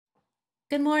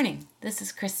Good morning. This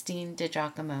is Christine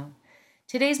DiGiacomo.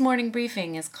 Today's morning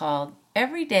briefing is called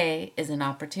Every Day is an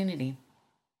Opportunity.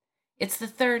 It's the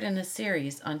third in a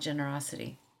series on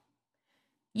generosity.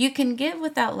 You can give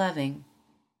without loving,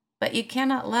 but you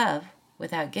cannot love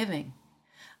without giving.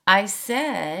 I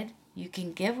said you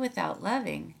can give without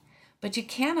loving, but you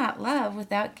cannot love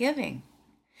without giving.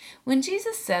 When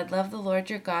Jesus said, Love the Lord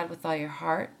your God with all your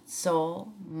heart, soul,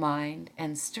 mind,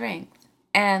 and strength,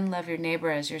 and love your neighbor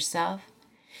as yourself,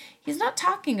 He's not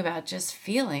talking about just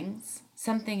feelings,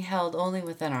 something held only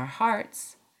within our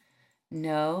hearts.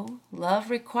 No, love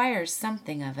requires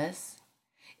something of us.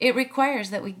 It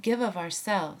requires that we give of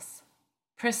ourselves,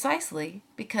 precisely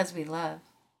because we love.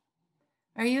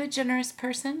 Are you a generous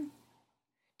person?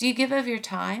 Do you give of your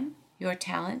time, your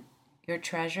talent, your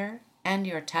treasure, and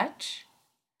your touch?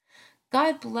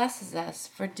 God blesses us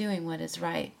for doing what is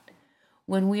right.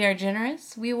 When we are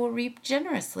generous, we will reap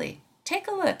generously. Take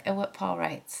a look at what Paul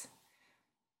writes.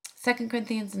 2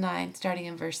 Corinthians 9, starting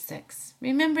in verse 6.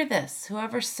 Remember this,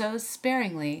 whoever sows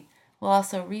sparingly will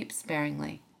also reap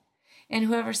sparingly, and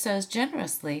whoever sows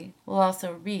generously will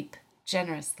also reap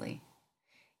generously.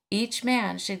 Each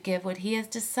man should give what he has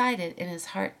decided in his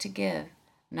heart to give,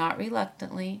 not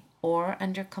reluctantly or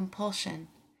under compulsion,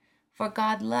 for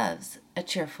God loves a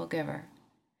cheerful giver.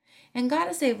 And God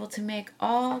is able to make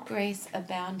all grace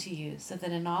abound to you, so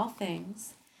that in all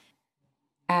things,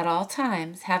 at all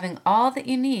times, having all that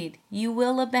you need, you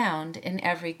will abound in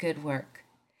every good work.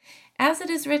 As it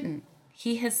is written,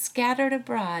 He has scattered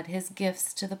abroad His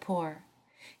gifts to the poor.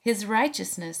 His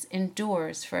righteousness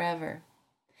endures forever.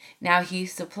 Now He who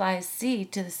supplies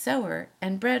seed to the sower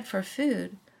and bread for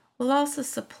food will also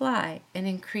supply and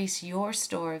increase your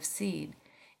store of seed,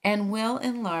 and will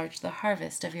enlarge the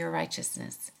harvest of your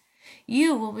righteousness.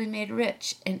 You will be made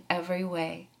rich in every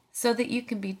way, so that you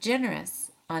can be generous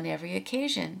on every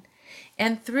occasion,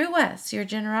 and through us your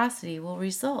generosity will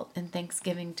result in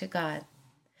thanksgiving to God.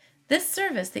 This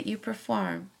service that you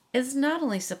perform is not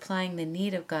only supplying the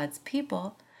need of God's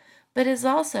people, but is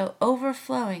also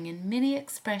overflowing in many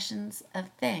expressions of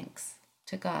thanks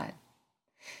to God.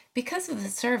 Because of the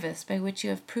service by which you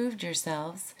have proved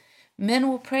yourselves, men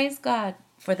will praise God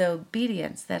for the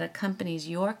obedience that accompanies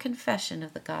your confession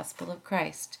of the gospel of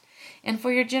Christ, and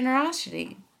for your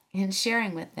generosity in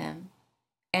sharing with them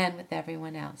and with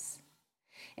everyone else.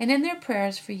 And in their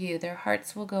prayers for you, their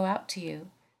hearts will go out to you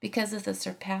because of the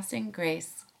surpassing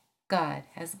grace God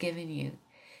has given you.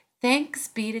 Thanks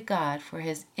be to God for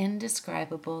His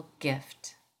indescribable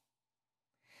gift.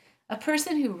 A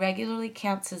person who regularly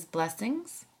counts his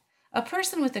blessings, a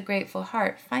person with a grateful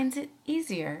heart, finds it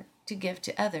easier to give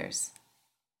to others.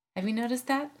 Have you noticed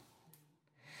that?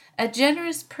 A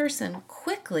generous person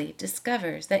quickly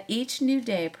discovers that each new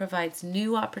day provides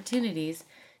new opportunities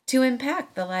to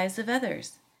impact the lives of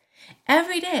others.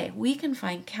 Every day we can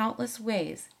find countless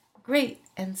ways, great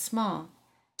and small,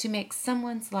 to make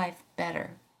someone's life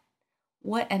better.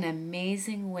 What an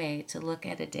amazing way to look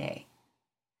at a day.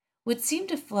 Would seem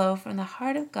to flow from the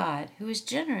heart of God, who is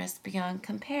generous beyond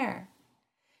compare.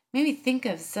 Maybe think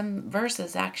of some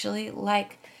verses actually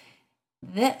like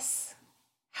this.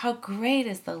 How great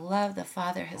is the love the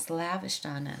Father has lavished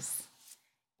on us.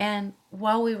 And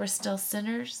while we were still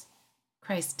sinners,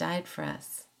 Christ died for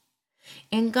us.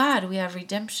 In God we have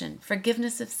redemption,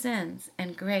 forgiveness of sins,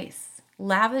 and grace,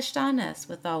 lavished on us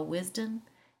with all wisdom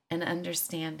and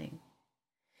understanding.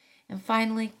 And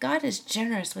finally, God is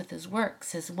generous with His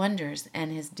works, His wonders,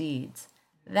 and His deeds.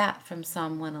 That from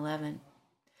Psalm 111.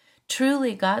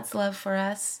 Truly, God's love for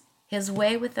us, His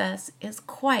way with us, is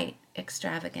quite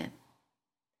extravagant.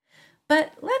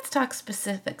 But let's talk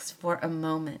specifics for a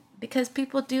moment, because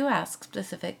people do ask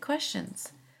specific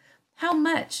questions. How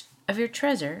much of your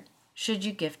treasure should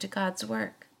you give to God's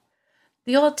work?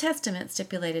 The Old Testament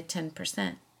stipulated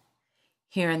 10%.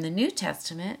 Here in the New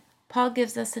Testament, Paul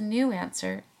gives us a new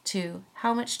answer to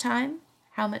how much time,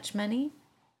 how much money?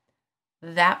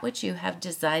 That which you have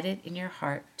decided in your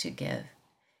heart to give,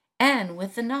 and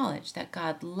with the knowledge that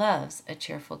God loves a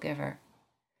cheerful giver.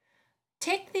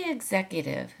 Take the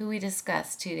executive who we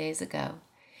discussed 2 days ago.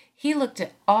 He looked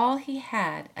at all he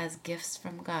had as gifts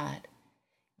from God,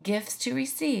 gifts to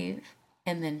receive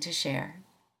and then to share.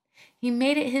 He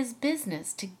made it his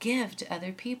business to give to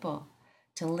other people,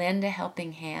 to lend a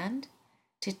helping hand,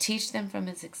 to teach them from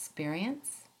his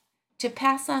experience, to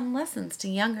pass on lessons to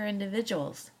younger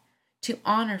individuals, to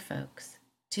honor folks,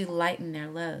 to lighten their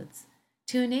loads,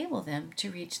 to enable them to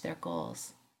reach their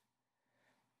goals.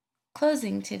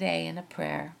 Closing today in a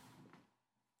prayer.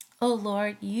 O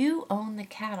Lord, you own the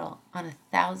cattle on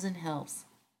 1,000 hills.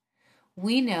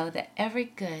 We know that every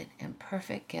good and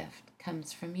perfect gift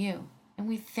comes from you. and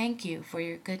we thank you for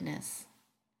your goodness.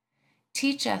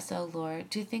 Teach us, O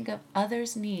Lord, to think of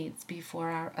others' needs before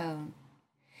our own.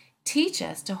 Teach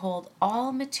us to hold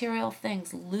all material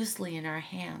things loosely in our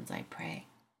hands, I pray.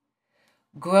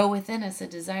 Grow within us a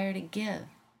desire to give,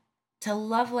 to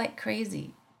love like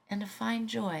crazy, and to find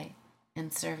joy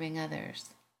in serving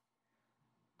others.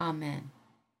 Amen.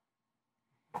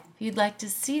 If you'd like to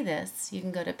see this, you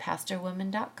can go to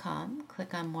pastorwoman.com,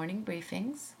 click on Morning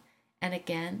Briefings, and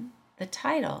again, the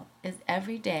title is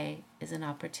Every Day is an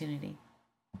Opportunity.